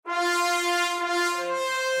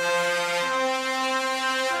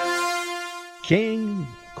King,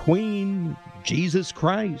 Queen, Jesus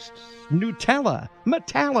Christ, Nutella,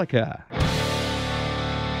 Metallica.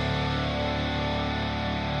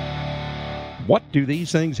 What do these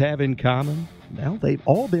things have in common? Well, they've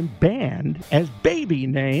all been banned as baby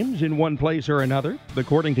names in one place or another,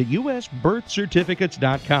 according to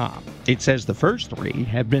usbirthcertificates.com. It says the first three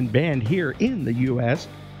have been banned here in the U.S.,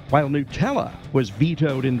 while Nutella was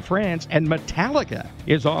vetoed in France and Metallica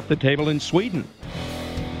is off the table in Sweden.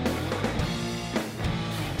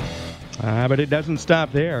 But it doesn't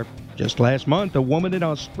stop there. Just last month, a woman in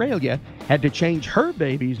Australia had to change her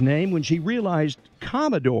baby's name when she realized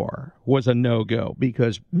Commodore was a no-go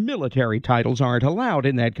because military titles aren't allowed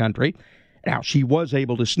in that country. Now, she was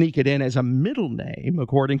able to sneak it in as a middle name,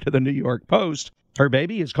 according to the New York Post. Her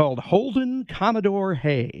baby is called Holden Commodore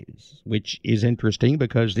Hayes, which is interesting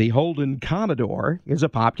because the Holden Commodore is a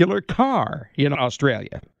popular car in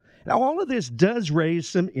Australia. Now, all of this does raise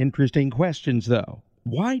some interesting questions, though.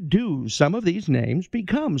 Why do some of these names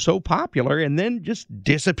become so popular and then just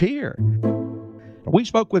disappear? We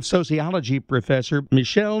spoke with sociology professor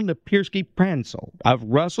Michelle Napierski-Pransel of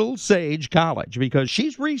Russell Sage College because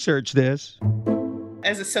she's researched this.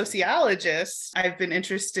 As a sociologist, I've been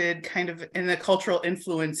interested kind of in the cultural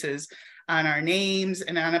influences on our names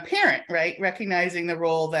and on a parent, right? Recognizing the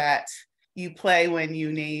role that you play when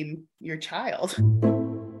you name your child.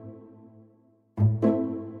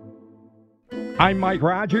 I'm Mike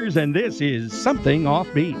Rogers, and this is Something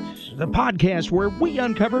Offbeat, the podcast where we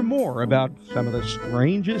uncover more about some of the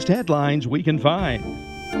strangest headlines we can find.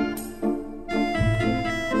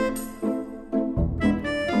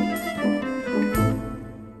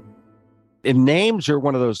 And names are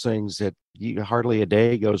one of those things that hardly a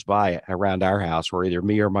day goes by around our house where either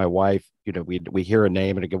me or my wife, we hear a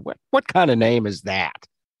name and go, what kind of name is that?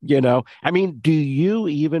 I mean, do you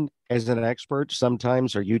even, as an expert,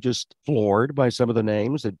 sometimes are you just floored by some of the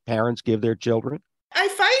names that parents give their children? I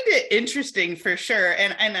find it interesting for sure.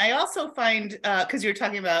 And I also find, because you're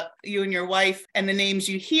talking about you and your wife and the names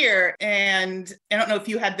you hear, and I don't know if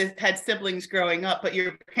you had siblings growing up, but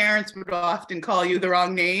your parents would often call you the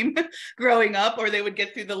wrong name growing up, or they would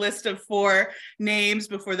get through the list of 4 names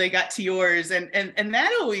before they got to yours. And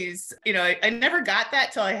that always, I never got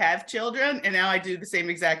that till I have children. And now I do the same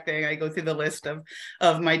exact thing. I go through the list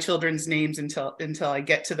of my children's names until I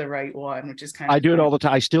get to the right one, which is kind of I do it all the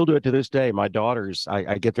time. I still do it to this day. My daughters,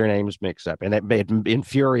 I get their names mixed up, and it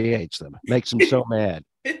infuriates them, makes them so mad.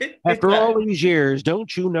 After all these years,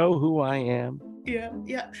 don't you know who I am? Yeah.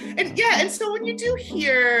 And so when you do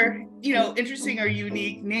hear, interesting or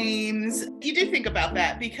unique names, you do think about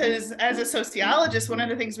that, because as a sociologist, one of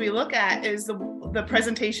the things we look at is the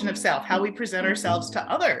presentation of self, how we present ourselves to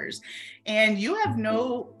others. And you have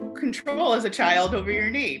no control as a child over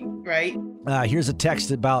your name, right? Here's a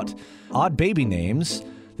text about odd baby names.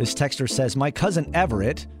 This texter says, my cousin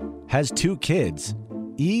Everett has 2 kids,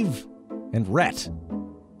 Eve and Rhett.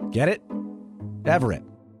 Get it? Everett.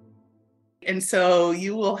 And so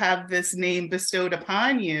you will have this name bestowed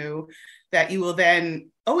upon you that you will then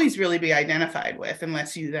always really be identified with,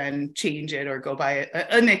 unless you then change it or go by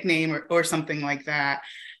a nickname or something like that,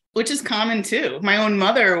 which is common too. My own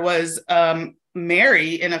mother was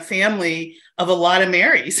Mary in a family of a lot of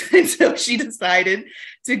Marys. And so she decided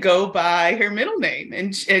to go by her middle name,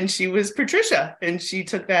 and she was Patricia, and she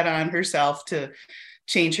took that on herself to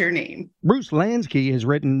change her name. Bruce Lansky has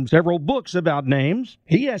written several books about names.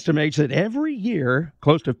 He estimates that every year,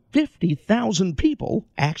 close to 50,000 people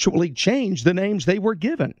actually change the names they were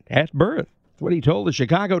given at birth. That's what he told the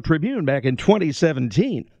Chicago Tribune back in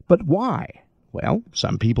 2017. But why? Well,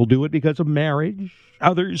 some people do it because of marriage,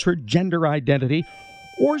 others for gender identity,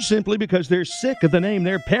 or simply because they're sick of the name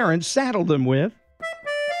their parents saddled them with.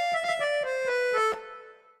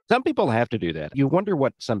 Some people have to do that. You wonder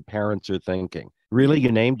what some parents are thinking. Really,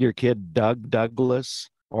 you named your kid Doug Douglas,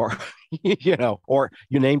 or, or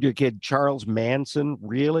you named your kid Charles Manson?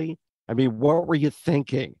 Really? I mean, what were you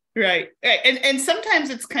thinking? Right. And sometimes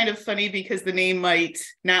it's kind of funny because the name might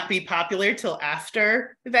not be popular till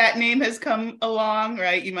after that name has come along,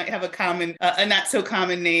 right? You might have a not so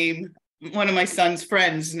common name. One of my son's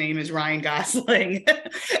friends' name is Ryan Gosling.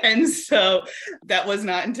 And so that was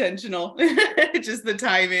not intentional, just the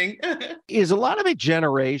timing. Is a lot of it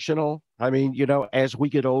generational? I mean, as we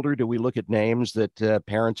get older, do we look at names that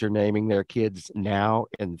parents are naming their kids now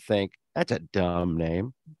and think, that's a dumb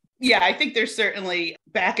name? Yeah, I think there's certainly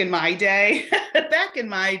back in my day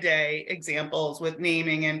examples with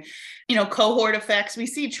naming and, cohort effects. We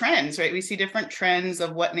see trends, right? We see different trends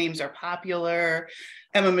of what names are popular.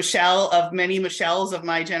 I'm a Michelle of many Michelles of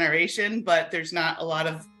my generation, but there's not a lot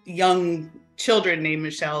of young children named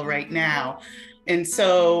Michelle right now. And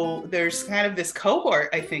so there's kind of this cohort,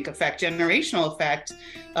 I think, effect, generational effect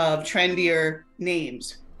of trendier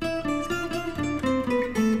names.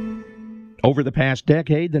 Over the past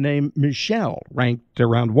decade, the name Michelle ranked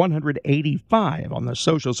around 185 on the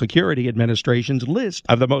Social Security Administration's list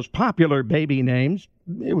of the most popular baby names.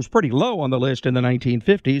 It was pretty low on the list in the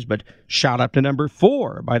 1950s, but shot up to number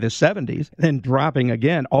 4 by the 70s, then dropping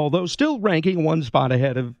again, although still ranking one spot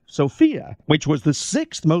ahead of Sophia, which was the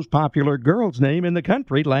 6th most popular girl's name in the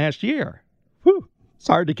country last year. Whew, it's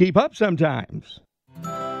hard to keep up sometimes.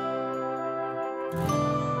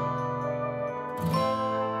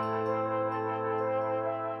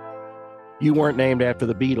 You weren't named after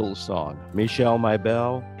the Beatles song, Michelle, My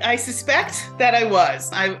Belle? I suspect that I was.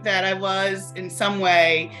 That I was in some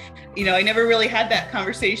way. You know, I never really had that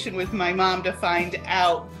conversation with my mom to find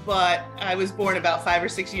out, but I was born about 5 or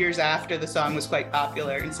 6 years after the song was quite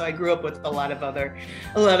popular, and so I grew up with a lot of other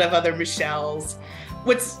Michelles.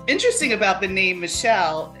 What's interesting about the name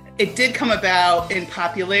Michelle, it did come about in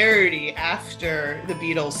popularity after the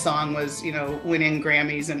Beatles song was, you know, winning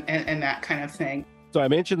Grammys and that kind of thing. So I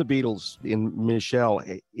mentioned the Beatles in Michelle.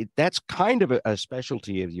 That's kind of a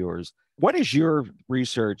specialty of yours. What is your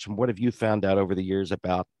research and what have you found out over the years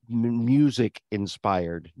about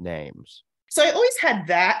music-inspired names? So I always had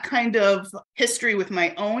that kind of history with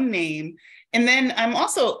my own name. And then I'm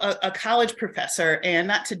also a college professor, and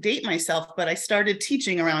not to date myself, but I started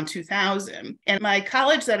teaching around 2000. And my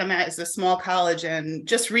college that I'm at is a small college, and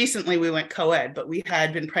just recently we went co-ed, but we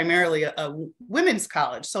had been primarily a women's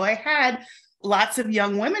college. So I had lots of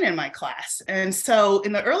young women in my class. And so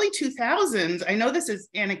in the early 2000s, I know this is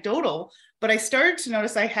anecdotal, but I started to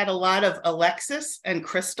notice I had a lot of Alexis and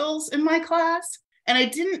Crystals in my class. And I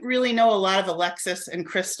didn't really know a lot of Alexis and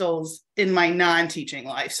Crystals in my non-teaching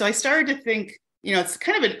life. So I started to think, you know, it's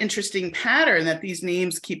kind of an interesting pattern that these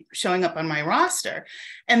names keep showing up on my roster.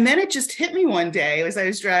 And then it just hit me one day as I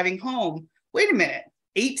was driving home. Wait a minute,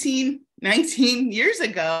 19 years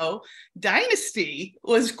ago, Dynasty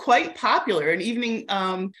was quite popular, an evening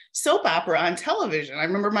soap opera on television. I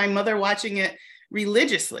remember my mother watching it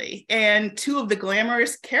religiously, and 2 of the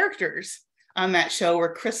glamorous characters on that show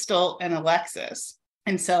were Crystal and Alexis.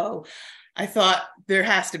 And so I thought there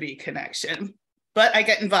has to be a connection. But I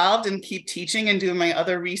get involved and keep teaching and doing my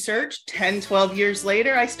other research. 10, 12 years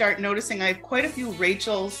later, I start noticing I have quite a few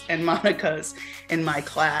Rachels and Monicas in my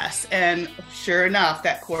class. And sure enough,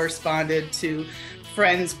 that corresponded to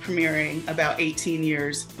Friends premiering about 18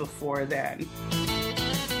 years before then.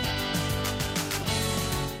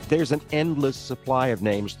 There's an endless supply of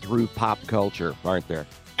names through pop culture, aren't there?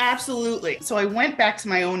 Absolutely. So I went back to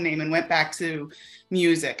my own name and went back to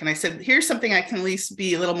music. And I said, here's something I can at least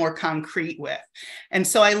be a little more concrete with. And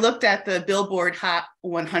so I looked at the Billboard Hot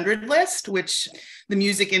 100 list, which the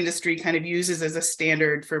music industry kind of uses as a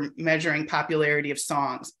standard for measuring popularity of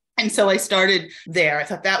songs. And so I started there. I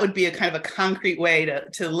thought that would be a kind of a concrete way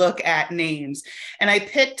to look at names. And I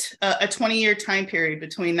picked a 20-year time period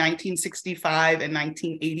between 1965 and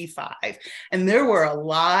 1985. And there were a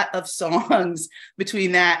lot of songs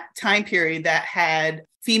between that time period that had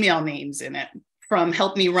female names in it, from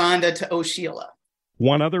Help Me Rhonda to Oh Sheila.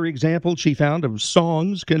 One other example she found of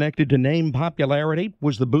songs connected to name popularity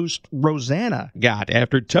was the boost Rosanna got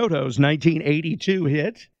after Toto's 1982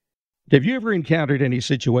 hit. Have you ever encountered any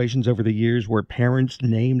situations over the years where parents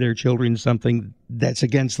name their children something that's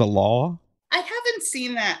against the law? I haven't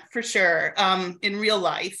seen that for sure in real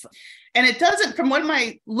life. And it doesn't, from what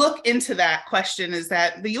my look into that question is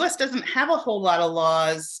that the U.S. doesn't have a whole lot of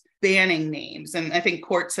laws banning names. And I think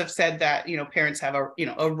courts have said that, you know, parents have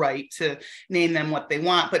a right to name them what they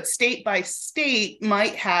want. But state by state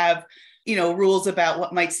might have, you know, rules about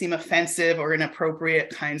what might seem offensive or inappropriate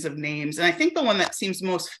kinds of names. And I think the one that seems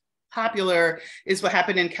most popular is what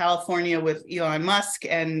happened in California with Elon Musk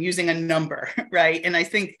and using a number, right? And I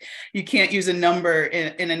think you can't use a number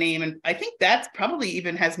in a name. And I think that probably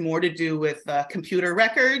even has more to do with computer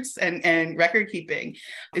records and record keeping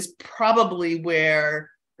is probably where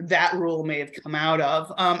that rule may have come out of.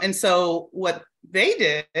 And so what they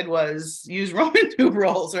did was use Roman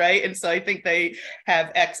numerals, right? And so I think they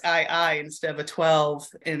have XII instead of a 12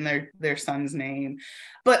 in their son's name.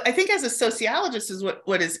 But I think as a sociologist is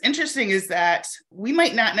what is interesting is that we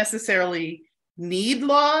might not necessarily need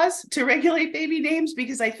laws to regulate baby names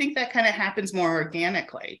because I think that kind of happens more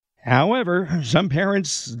organically. However, some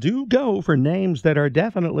parents do go for names that are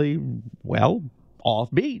definitely, well,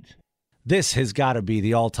 offbeat. This has got to be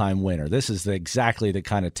the all-time winner. This is exactly the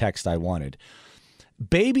kind of text I wanted.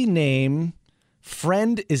 Baby name,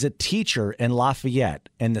 friend is a teacher in Lafayette,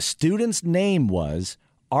 and the student's name was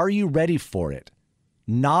Are you ready for it?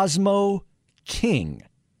 Nosmo King.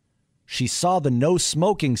 She saw the no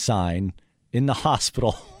smoking sign in the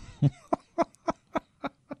hospital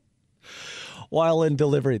while in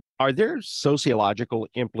delivery. Are there sociological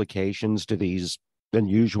implications to these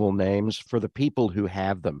unusual names for the people who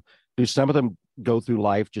have them? Do some of them go through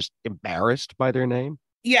life just embarrassed by their name?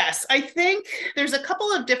 Yes, I think there's a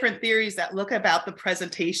couple of different theories that look about the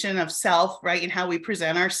presentation of self, right, and how we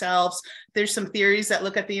present ourselves. There's some theories that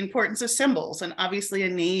look at the importance of symbols, and obviously a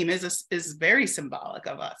name is very symbolic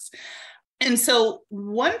of us. And so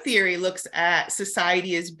one theory looks at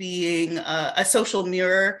society as being a social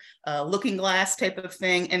mirror, a looking glass type of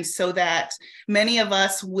thing. And so that many of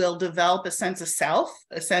us will develop a sense of self,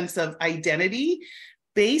 a sense of identity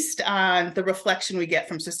based on the reflection we get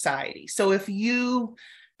from society. So if you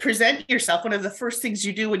present yourself, one of the first things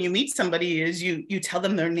you do when you meet somebody is you tell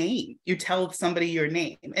them their name. You tell somebody your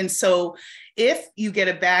name. And so if you get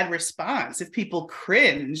a bad response, if people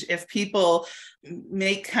cringe, if people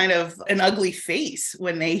make kind of an ugly face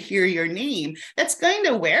when they hear your name, that's going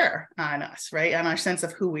to wear on us, right? On our sense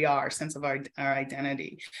of who we are, sense of our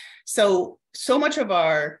identity. So much of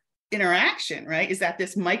our interaction, right, is at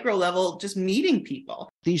this micro level, just meeting people.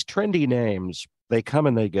 These trendy names, they come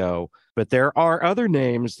and they go, but there are other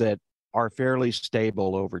names that are fairly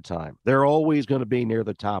stable over time. They're always going to be near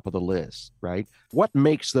the top of the list, right? What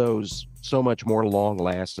makes those so much more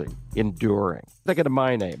long-lasting, enduring? Think of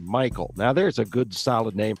my name, Michael. Now, there's a good,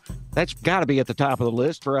 solid name. That's got to be at the top of the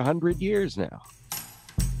list for 100 years now.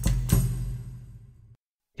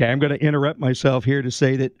 Okay, I'm going to interrupt myself here to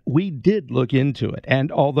say that we did look into it.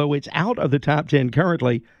 And although it's out of the top 10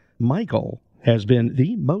 currently, Michael has been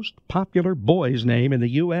the most popular boy's name in the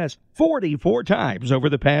U.S. 44 times over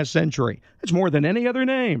the past century. That's more than any other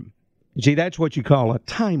name. See, that's what you call a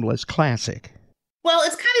timeless classic. Well,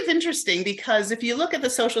 it's kind of interesting because if you look at the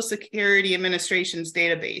Social Security Administration's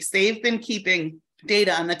database, they've been keeping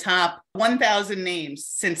data on the top 1,000 names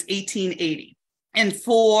since 1880. And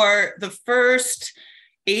for the first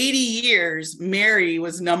 80 years, Mary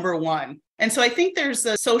was number one. And so I think there's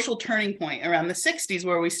a social turning point around the 60s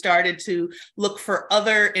where we started to look for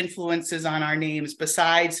other influences on our names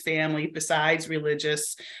besides family, besides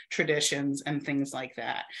religious traditions and things like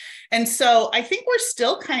that. And so I think we're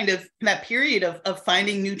still kind of in that period of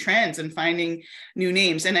finding new trends and finding new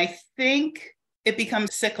names. And I think it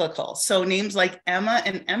becomes cyclical. So names like Emma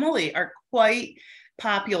and Emily are quite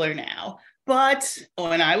popular now. But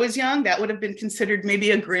when I was young, that would have been considered maybe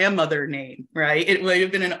a grandmother name, right? It would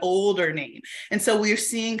have been an older name. And so we're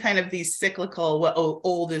seeing kind of these cyclical,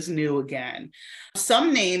 old is new again.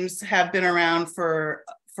 Some names have been around for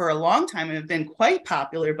a long time and have been quite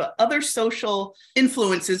popular, but other social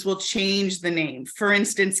influences will change the name. For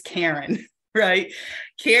instance, Karen. Right.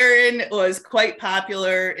 Karen was quite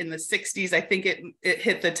popular in the 60s. I think it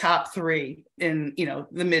hit the top 3 in,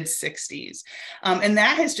 the mid 60s. And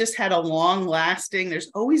that has just had a long lasting,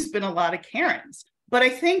 there's always been a lot of Karens. But I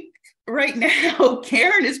think right now,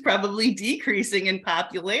 Karen is probably decreasing in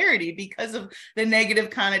popularity because of the negative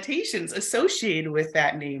connotations associated with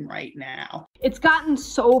that name right now. It's gotten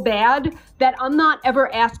so bad that I'm not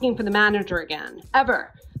ever asking for the manager again,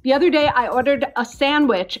 ever. The other day, I ordered a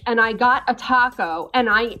sandwich and I got a taco and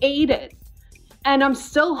I ate it. And I'm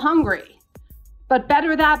still hungry. But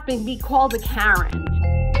better that than be called a Karen.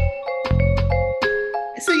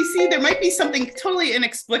 So you see, there might be something totally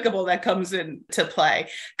inexplicable that comes into play.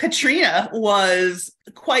 Katrina was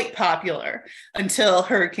quite popular until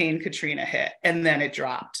Hurricane Katrina hit, and then it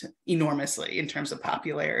dropped enormously in terms of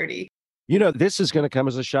popularity. This is going to come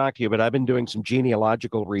as a shock to you, but I've been doing some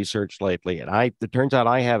genealogical research lately, and it turns out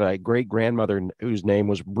I have a great-grandmother whose name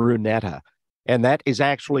was Brunetta, and that is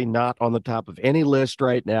actually not on the top of any list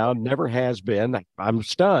right now, never has been. I'm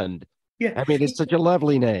stunned. Yeah. I mean, it's such a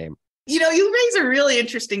lovely name. You raise a really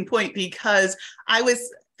interesting point because I was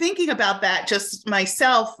thinking about that just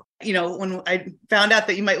myself, when I found out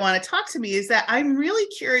that you might want to talk to me, is that I'm really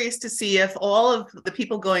curious to see if all of the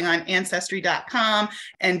people going on Ancestry.com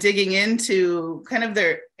and digging into kind of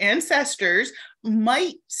their ancestors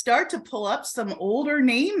might start to pull up some older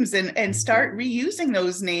names and start reusing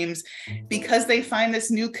those names because they find this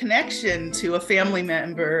new connection to a family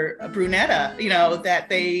member, a Brunetta, that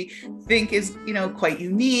they think is, quite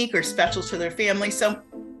unique or special to their family. So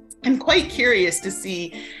I'm quite curious to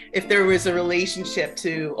see if there was a relationship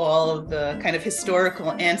to all of the kind of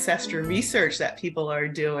historical ancestor research that people are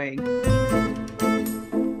doing.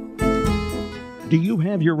 Do you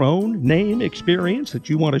have your own name experience that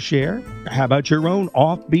you want to share? How about your own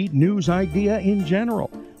offbeat news idea in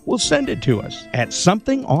general? well, send it to us at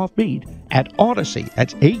somethingoffbeat at Odyssey.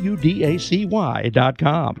 That's AUDACY.com.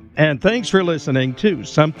 And thanks for listening to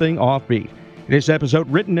Something Offbeat. This episode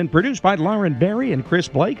written and produced by Lauren Berry and Chris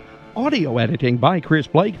Blake. Audio editing by Chris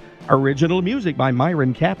Blake. Original music by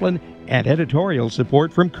Myron Kaplan. And editorial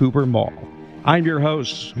support from Cooper Mall. I'm your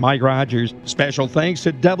host, Mike Rogers. Special thanks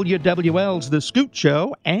to WWL's The Scoot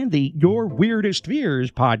Show and the Your Weirdest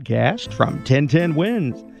Fears podcast from 1010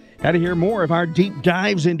 Wins. How to hear more of our deep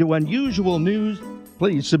dives into unusual news?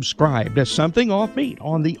 Please subscribe to Something Offbeat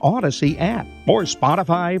on the Odyssey app or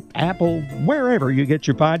Spotify, Apple, wherever you get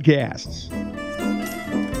your podcasts.